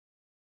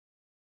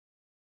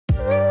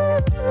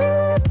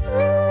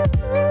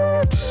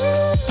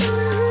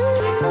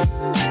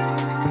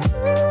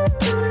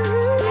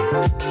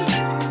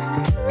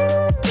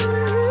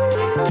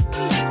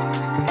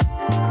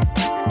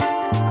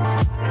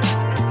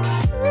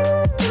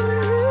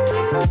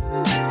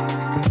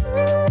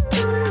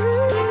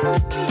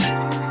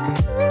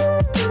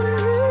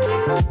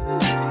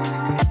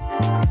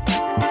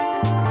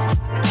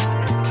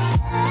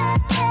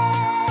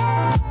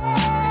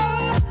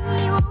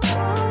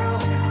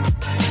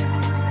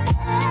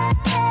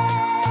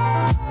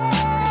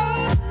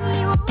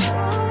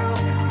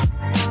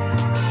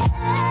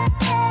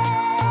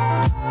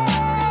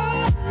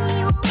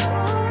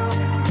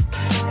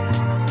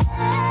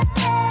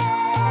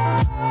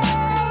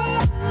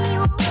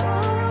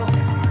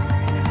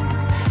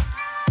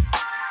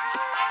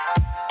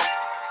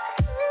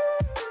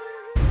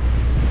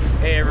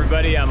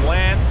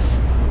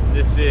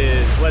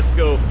is Let's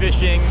Go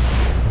Fishing.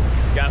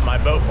 Got my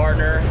boat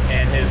partner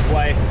and his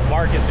wife,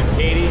 Marcus and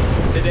Katie,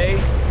 today.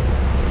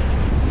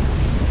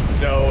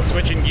 So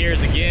switching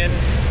gears again.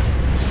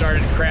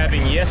 Started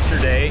crabbing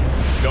yesterday,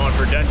 going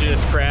for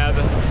Dungeness crab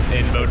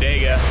in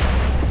Bodega.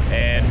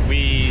 And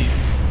we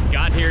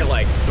got here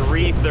like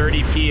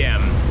 3:30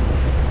 p.m.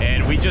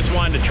 and we just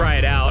wanted to try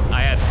it out.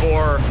 I had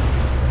 4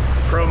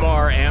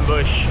 Cromar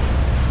Ambush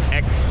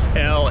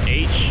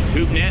XLH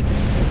hoop nets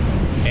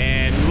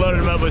and loaded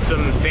them up with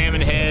some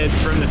salmon heads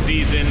from the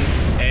season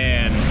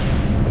and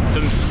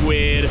some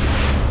squid,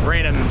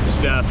 random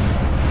stuff,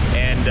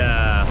 and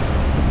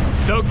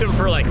soaked them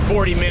for like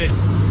 40 minutes.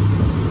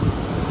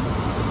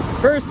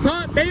 First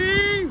pot,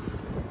 baby!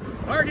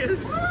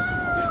 Marcus!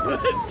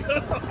 Let's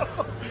go!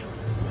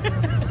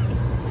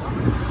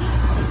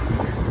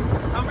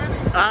 How many?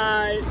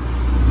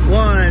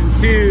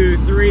 1, 2,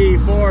 3,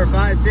 4,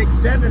 5, 6,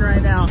 7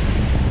 right now.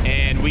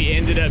 And we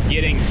ended up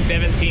getting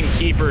 17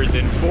 keepers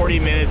in 40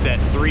 minutes at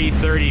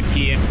 3:30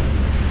 p.m.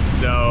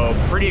 So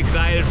pretty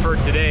excited for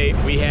today.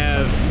 We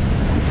have,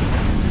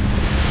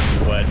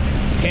 what,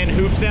 10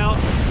 hoops out?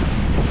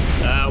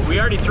 We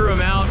already threw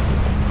them out.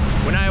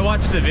 When I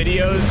watch the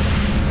videos,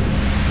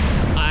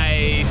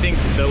 I think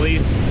the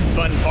least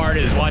fun part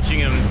is watching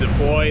them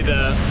deploy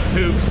the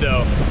hoops.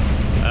 So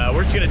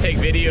we're just gonna take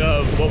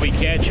video of what we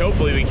catch,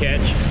 hopefully we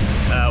catch.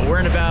 We're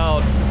in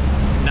about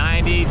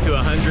 90 to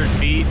 100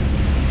 feet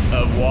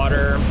of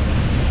water,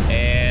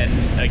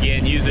 and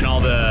again using all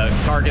the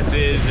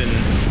carcasses and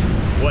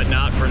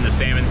whatnot from the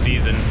salmon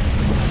season.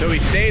 So we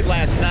stayed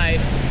last night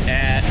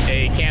at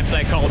a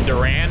campsite called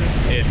Duran.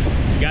 It's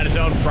got its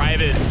own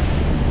private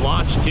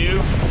launch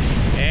too,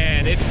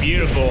 and it's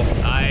beautiful.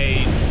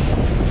 I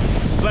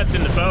slept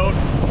in the boat.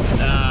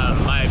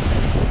 My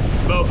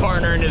boat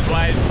partner and his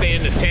wife stay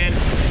in the tent,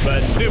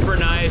 but super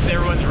nice.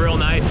 Everyone's real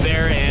nice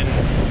there, and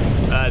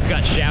it's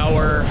got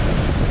shower,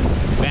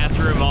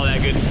 bathroom, all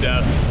that good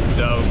stuff.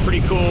 So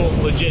pretty cool,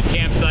 legit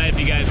campsite if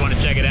you guys want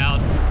to check it out.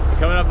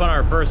 Coming up on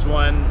our first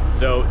one.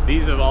 So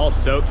these have all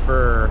soaked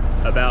for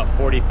about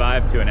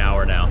 45 to an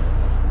hour now.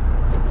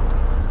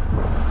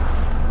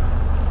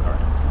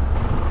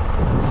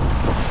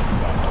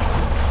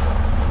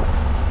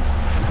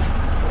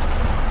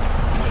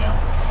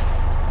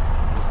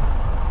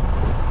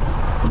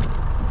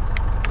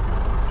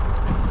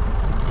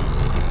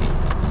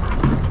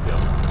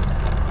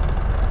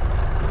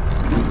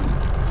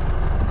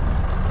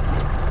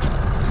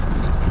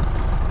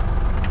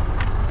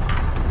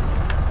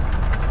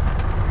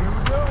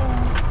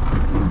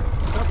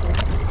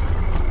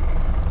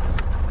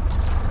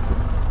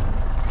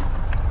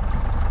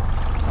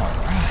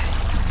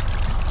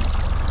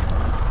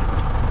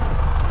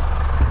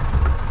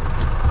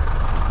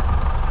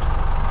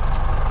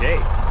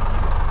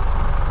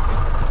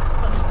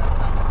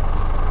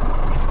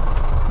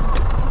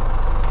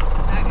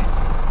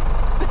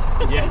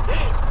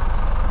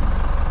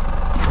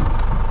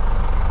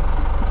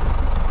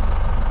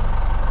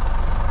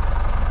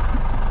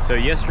 So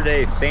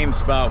yesterday, same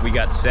spot, we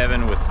got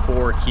 7 with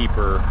 4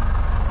 keeper.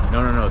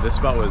 No, this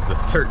spot was the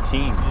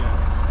 13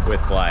 Yes.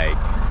 with like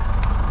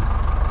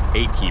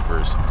 8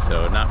 keepers.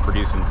 So not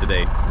producing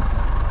today,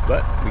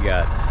 but we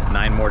got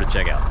 9 more to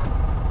check out.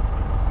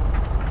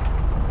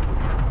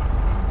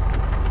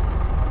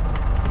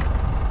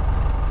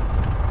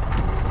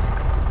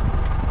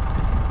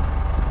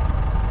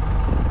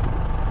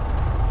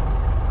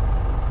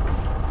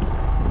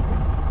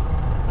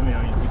 Let me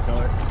know, you see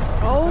color?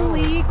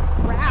 Holy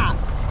crap.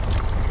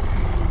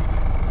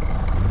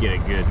 Get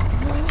it good.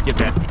 Get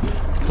that.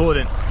 Pull it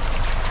in.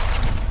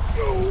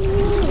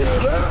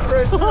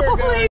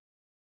 Holy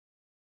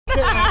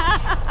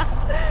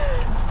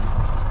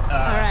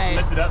Alright.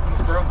 Lift it up,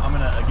 bro. I'm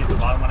gonna get the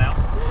bottom one out.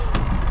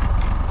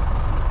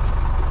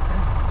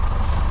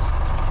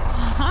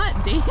 Hot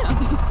damn.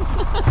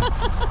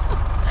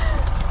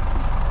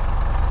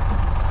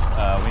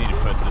 We need to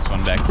put this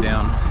one back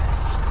down.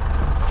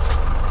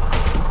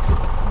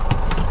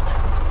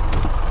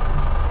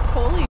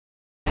 Holy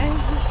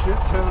Shit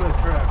ton of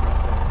crap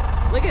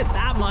right look at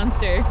that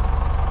monster.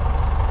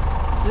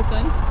 This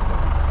one?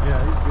 there.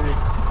 Yeah, he's big.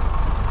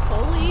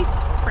 Holy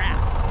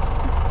crap.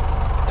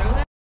 Throw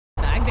that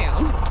back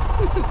down.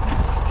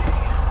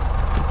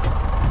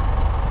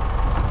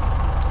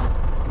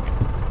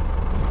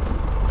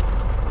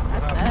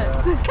 That's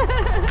nuts.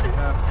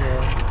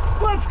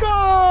 Let's go!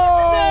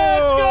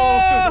 Let's go!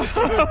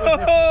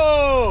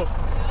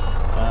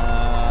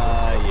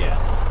 Yeah.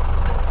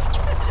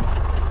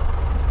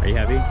 Are you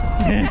happy?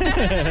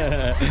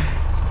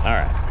 All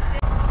right.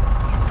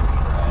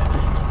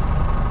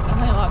 It's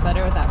definitely a lot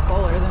better with that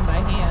fuller than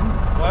by hand.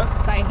 What?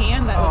 By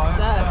hand, that would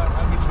suck.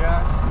 I'd be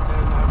jacked.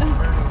 And I'd be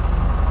burning.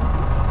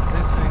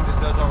 This thing just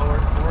does all the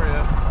work for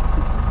you.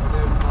 And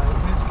then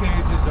his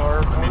cages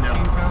are 14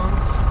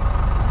 pounds.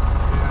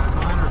 And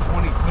mine are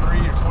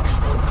 23 or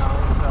 24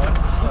 pounds. So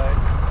it's just like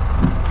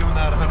doing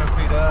that 100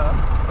 feet up.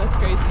 That's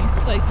crazy.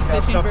 It's like You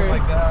have fishing something for...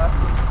 like that.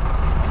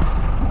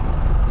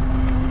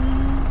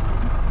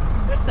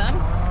 There's some.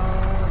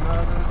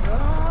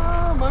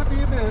 Might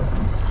be a bit.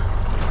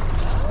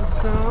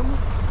 some.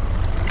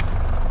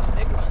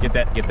 Big ones. Get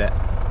that, get that.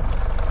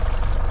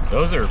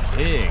 Those are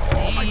big.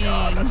 Oh my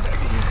God, that's heavy.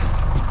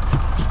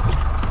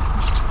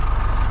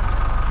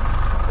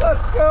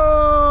 Let's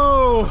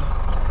go!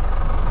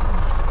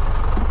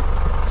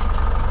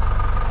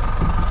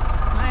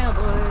 Smile,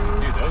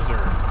 boys. Dude, those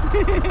are...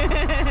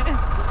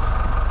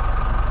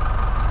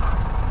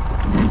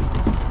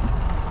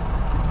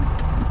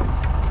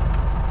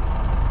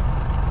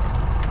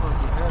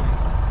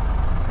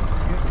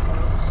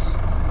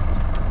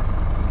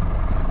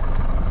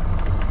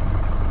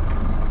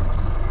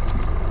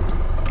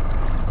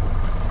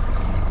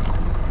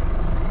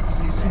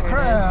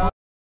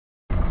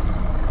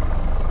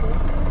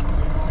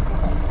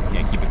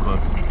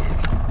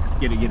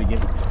 Get it, get it, get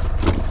it.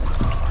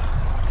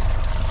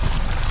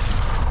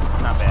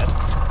 Not bad.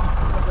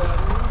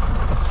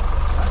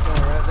 That guy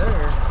right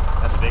there.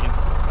 That's a big one.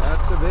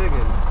 That's a big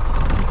one.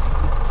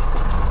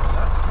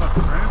 That's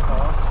fucking grandpa.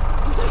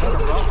 What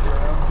a rock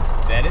grab.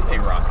 That is a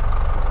rock.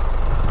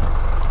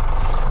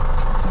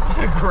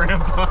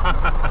 Grandpa.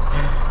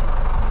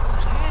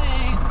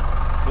 Dang.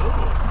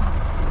 Cool.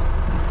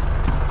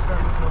 It's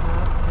starting to come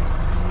out. You can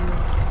see.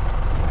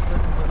 Looks like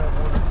we might have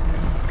one or two.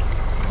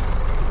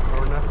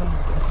 Or nothing.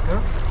 Let's go.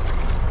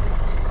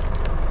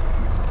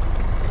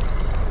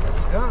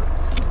 Let's go.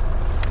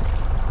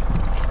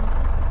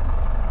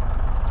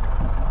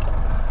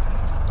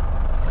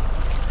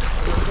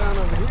 Go down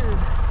over here.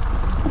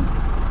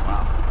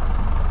 Wow.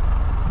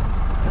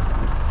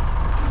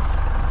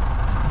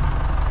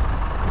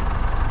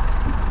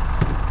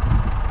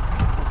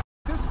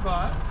 This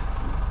spot.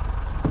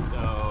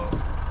 So,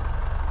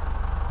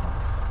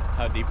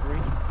 how deep are we?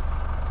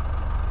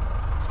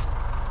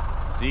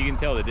 So you can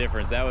tell the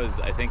difference. That was,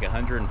 I think,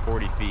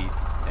 140 feet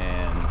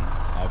and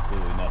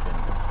absolutely nothing.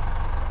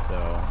 So,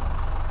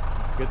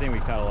 good thing we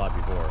caught a lot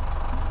before.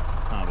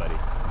 Huh, buddy?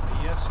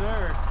 Yes,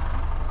 sir.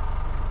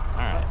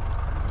 All right.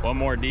 One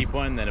more deep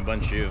one, then a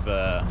bunch of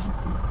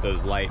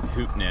those light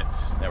hoop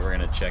nets that we're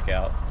gonna check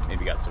out.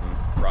 Maybe got some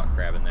rock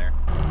crab in there.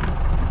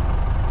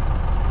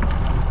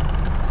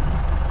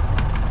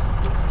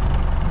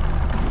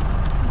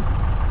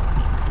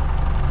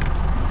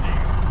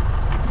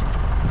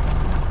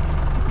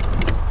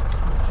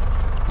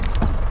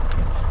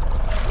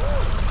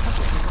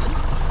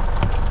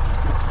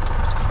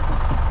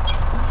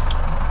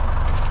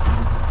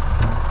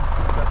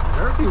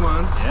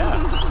 Ones.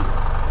 Yeah.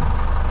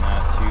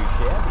 Not too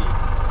shabby.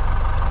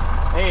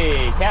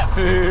 Hey, cat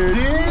food.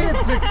 See,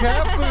 it's a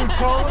cat food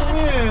calling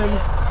in.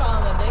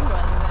 Calling the big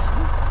ones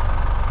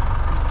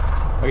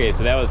then. Okay,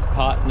 so that was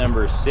pot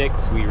number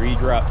 6. We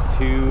redropped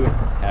 2,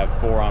 have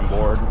 4 on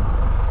board.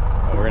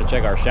 We're gonna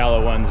check our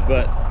shallow ones,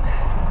 but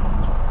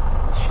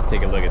should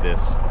take a look at this.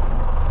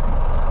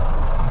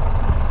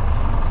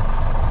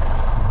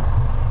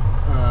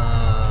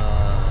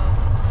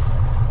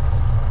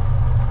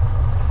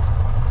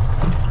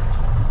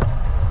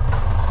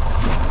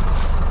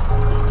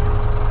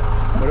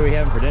 What are we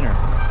having for dinner?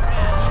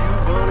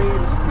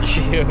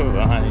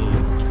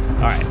 Giovanni's.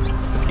 All right,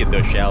 let's get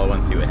those shallow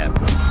ones, see what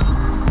happens.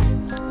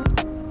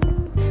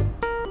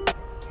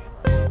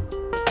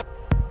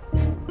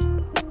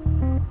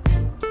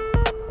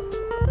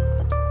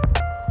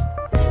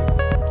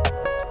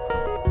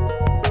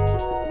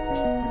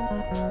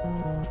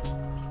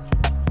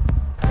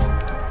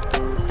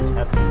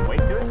 Has some weight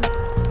to it.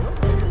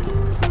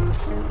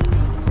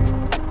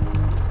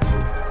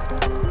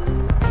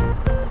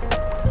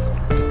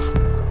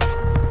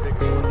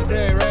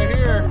 Today, right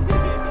here.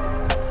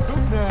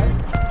 Hoop net.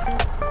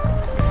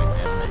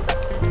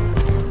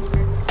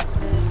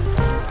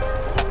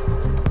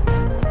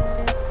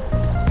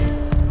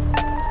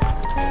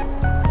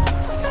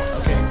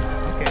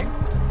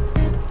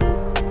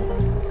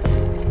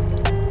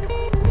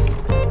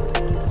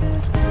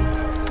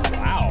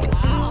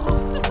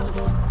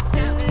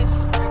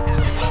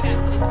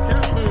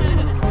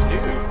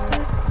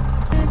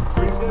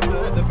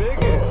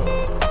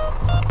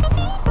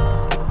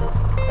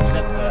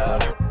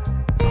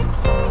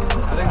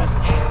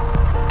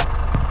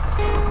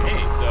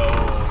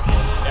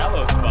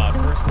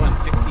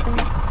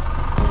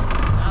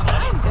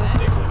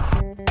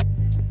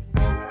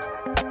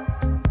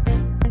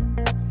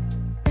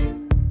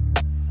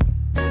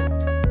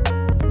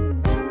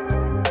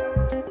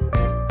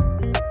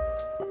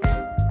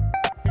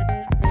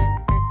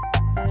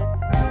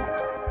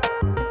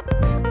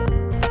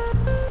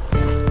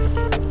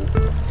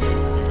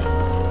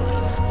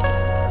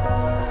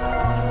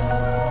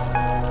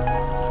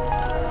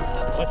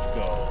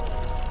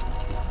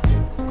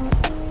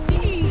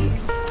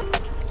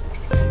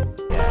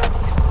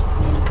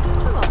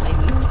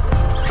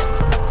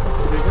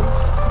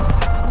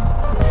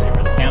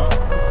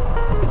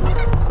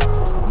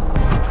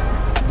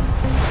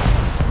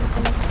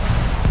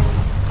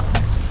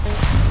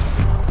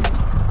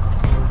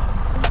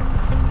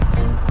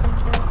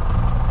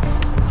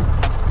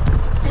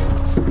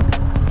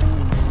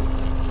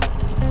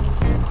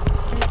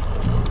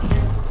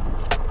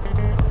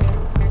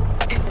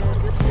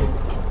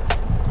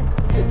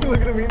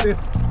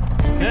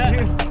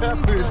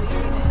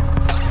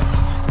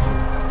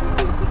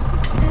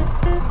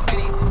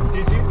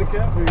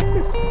 cat food.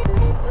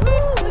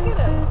 Ooh, look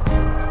at it.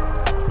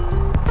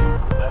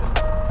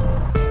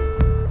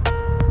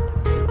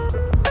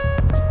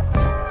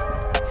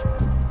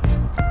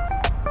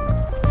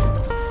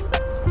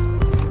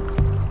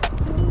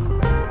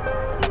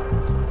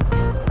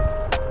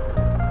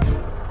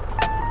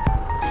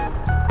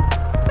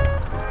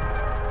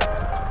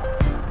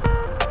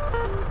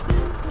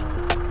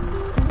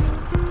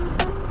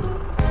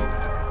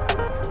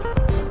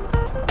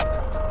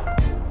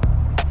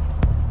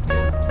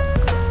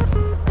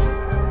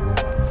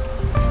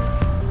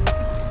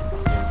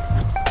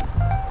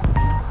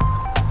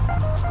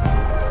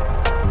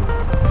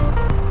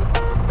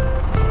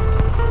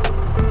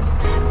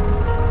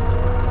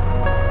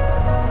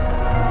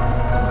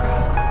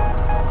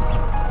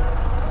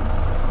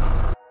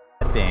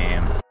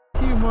 Damn.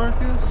 Thank you,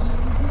 Marcus.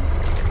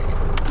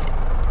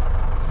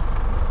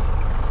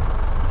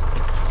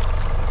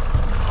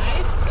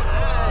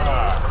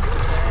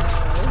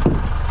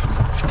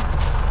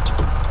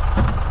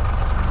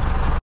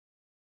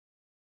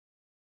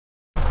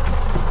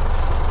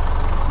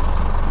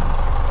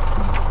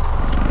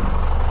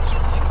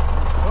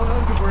 Well, that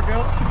was a good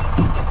workout.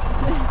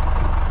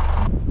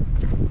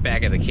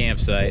 Back at the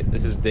campsite.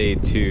 This is day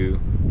 2.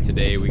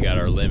 Today we got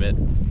our limit.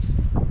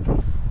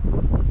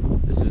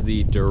 This is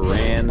the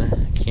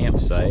Duran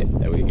campsite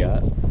that we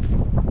got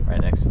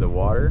right next to the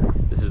water.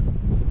 This is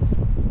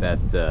that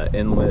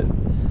inlet,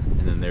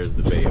 and then there's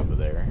the bay over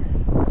there.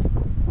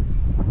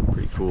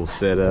 Pretty cool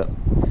setup.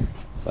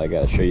 So I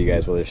gotta show you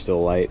guys while they're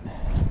still light.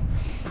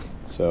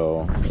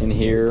 So in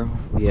here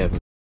we have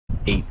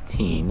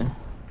 18.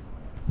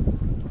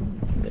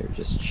 They're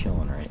just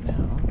chilling right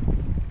now.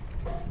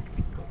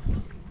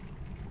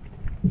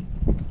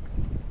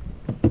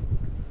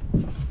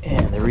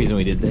 And the reason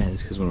we did that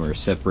is because when we were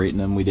separating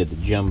them, we did the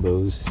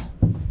jumbos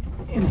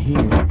in here.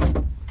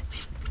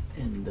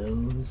 And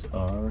those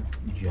are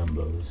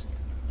jumbos.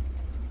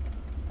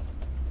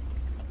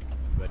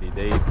 Buddy,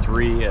 day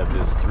 3 of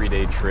this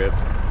 3-day trip.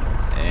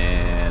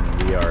 And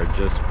we are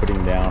just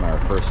putting down our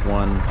first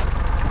one.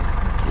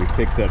 We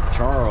picked up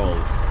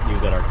Charles. He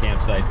was at our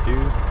campsite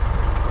too.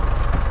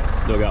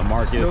 Still got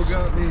Marcus.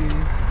 Still got me.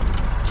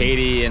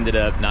 Katie ended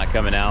up not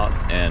coming out,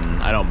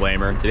 and I don't blame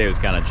her. Today was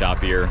kind of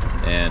choppier,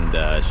 and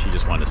she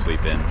just wanted to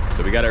sleep in.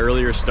 So we got an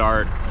earlier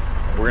start.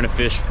 We're gonna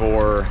fish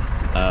for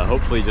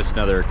hopefully just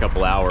another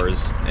couple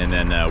hours, and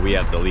then we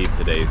have to leave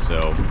today.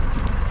 So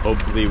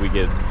hopefully we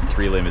get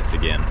 3 limits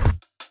again.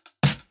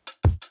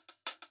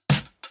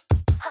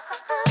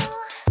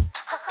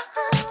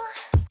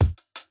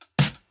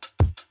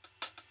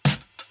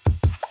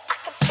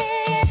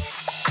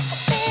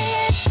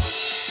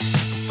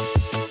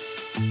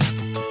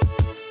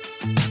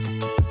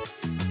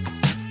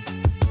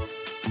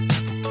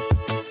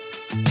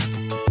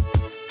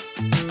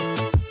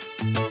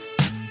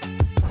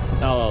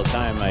 Not all the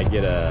time I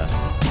get a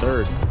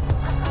third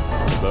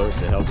on the boat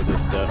to help with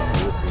this stuff,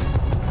 so this is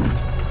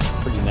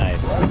pretty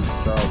nice.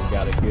 Charles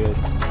got it good.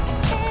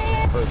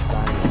 First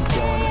time he's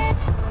showing it.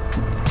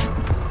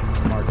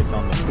 Marcus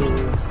on the pool.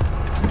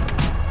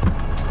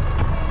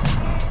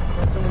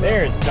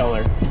 There's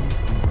color.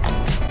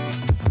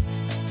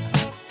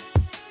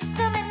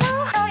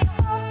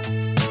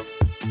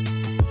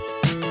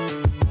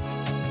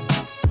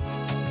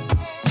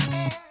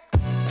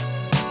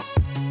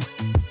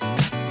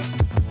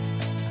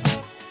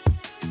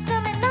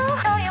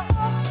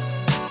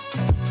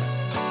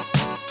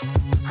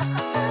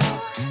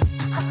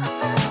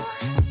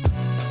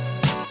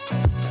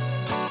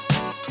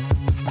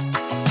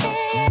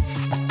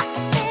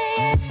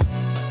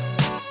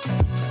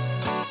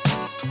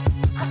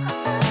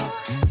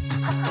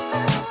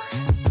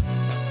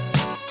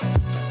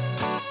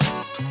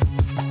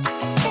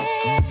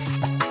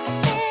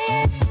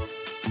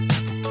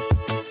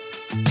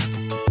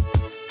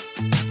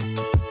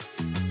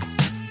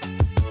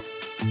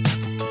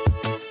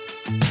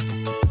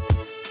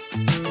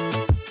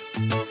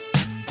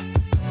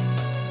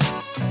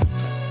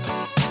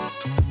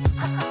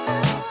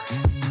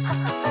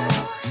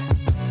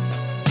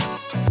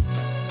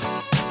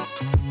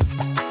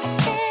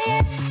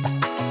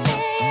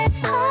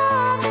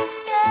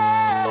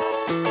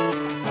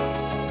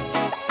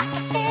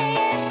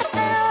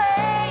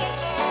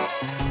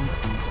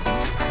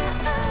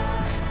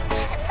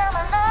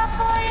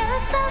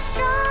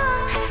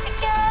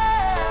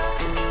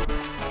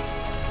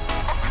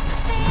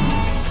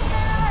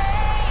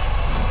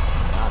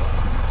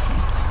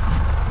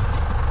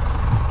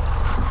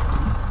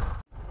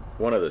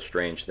 One of the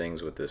strange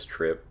things with this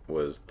trip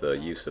was the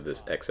use of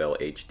this XL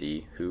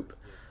HD hoop.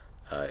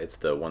 It's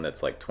the one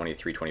that's like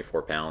 23,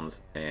 24 pounds,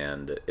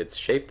 and it's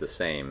shaped the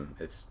same.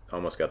 It's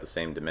almost got the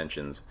same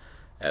dimensions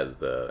as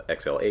the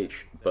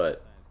XLH,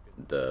 but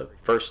the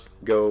first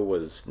go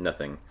was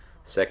nothing.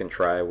 Second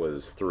try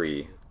was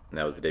 3, and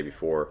that was the day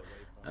before.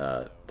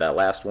 That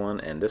last one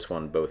and this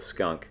one both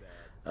skunk,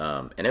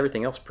 and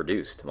everything else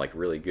produced like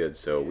really good.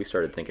 So we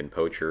started thinking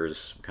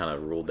poachers, kind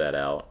of ruled that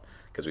out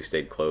because we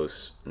stayed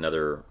close.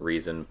 Another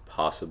reason,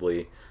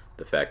 possibly,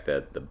 the fact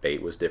that the bait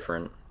was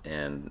different,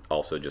 and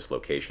also just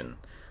location.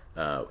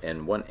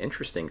 And one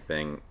interesting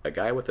thing, a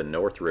guy with the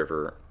North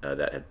River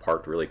that had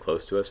parked really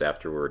close to us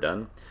after we were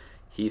done,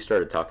 he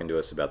started talking to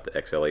us about the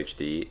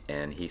XLHD,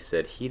 and he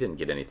said he didn't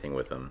get anything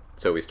with him.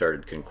 So we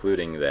started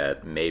concluding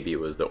that maybe it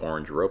was the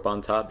orange rope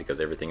on top, because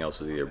everything else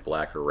was either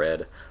black or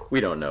red.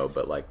 We don't know,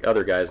 but like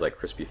other guys like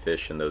Crispy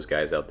Fish and those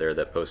guys out there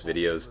that post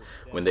videos,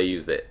 when they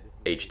use the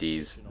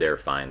HDs, they're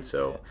fine.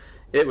 So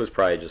it was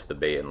probably just the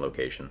bait and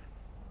location.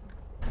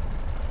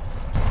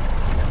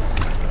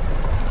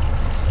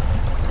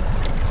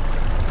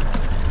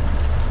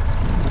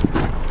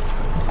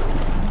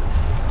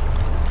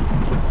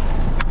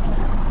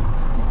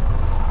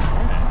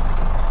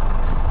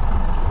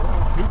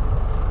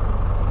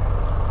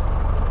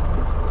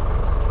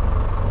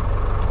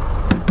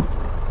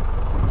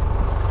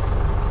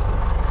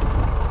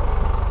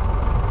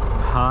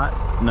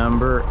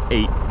 Number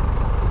 8,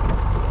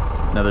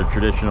 another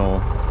traditional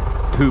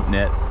hoop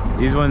net.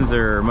 These ones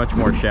are much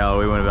more shallow.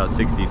 We went about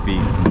 60 feet.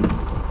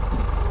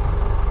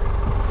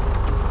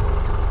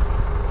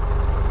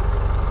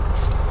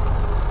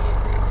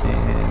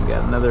 And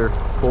got another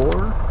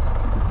 4,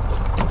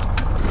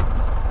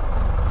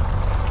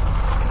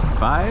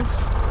 5.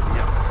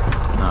 Yep.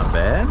 Not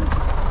bad.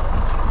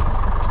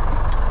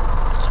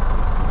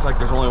 Looks like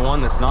there's only one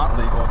that's not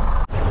legal.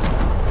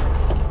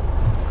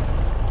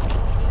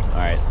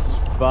 Alright,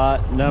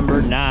 spot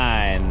number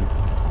 9,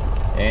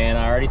 and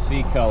I already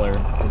see color.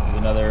 This is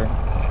another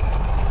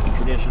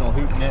traditional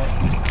hoop net.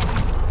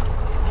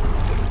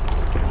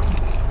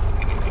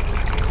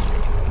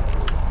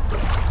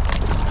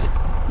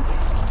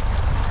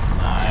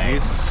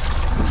 Nice.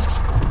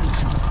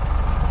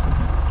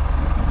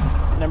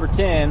 Number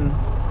 10.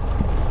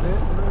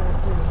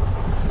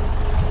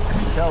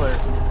 See color.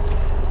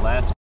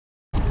 Last.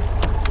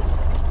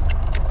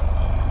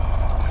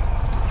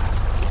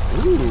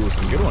 Ooh,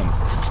 some good ones.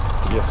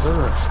 Yes,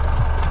 sir.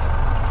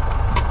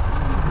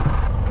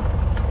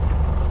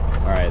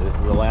 All right, this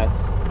is the last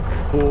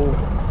pool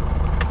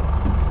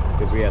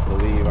because we have to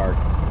leave. Our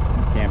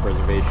camp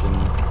reservation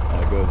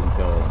goes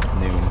until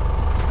noon.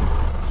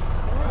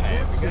 All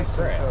right, we got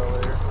crab.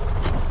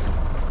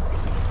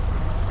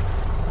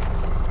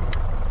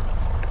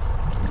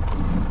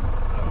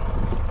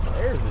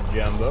 There's the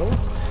jumbo.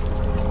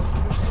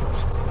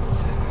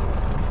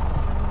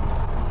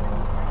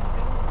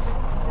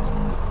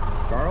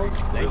 Charles,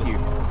 thank you.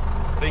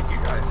 Thank you,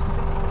 guys.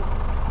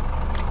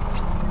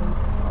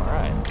 All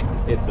right,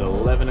 it's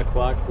 11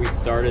 o'clock. We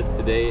started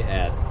today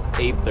at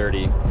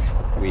 8:30.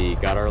 We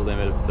got our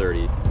limit of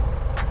 30,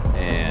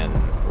 and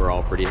we're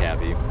all pretty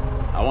happy.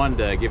 I wanted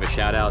to give a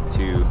shout out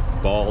to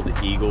Bald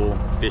Eagle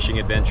Fishing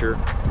Adventure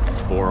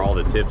for all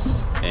the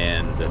tips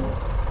and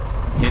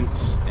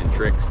hints and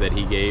tricks that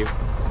he gave.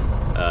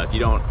 If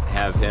you don't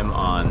have him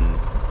on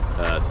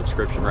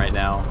subscription right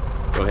now,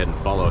 go ahead and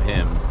follow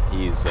him.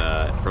 He's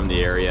from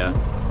the area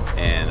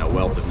and a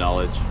wealth of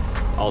knowledge.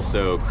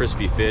 Also,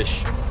 Crispy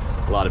Fish,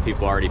 a lot of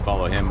people already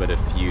follow him, but if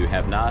you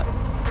have not,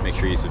 make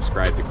sure you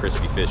subscribe to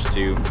Crispy Fish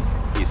too.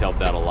 He's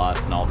helped out a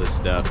lot in all this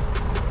stuff.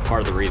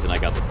 Part of the reason I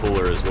got the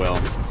cooler as well.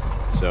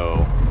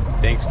 So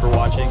thanks for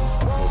watching.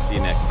 We'll see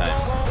you next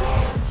time.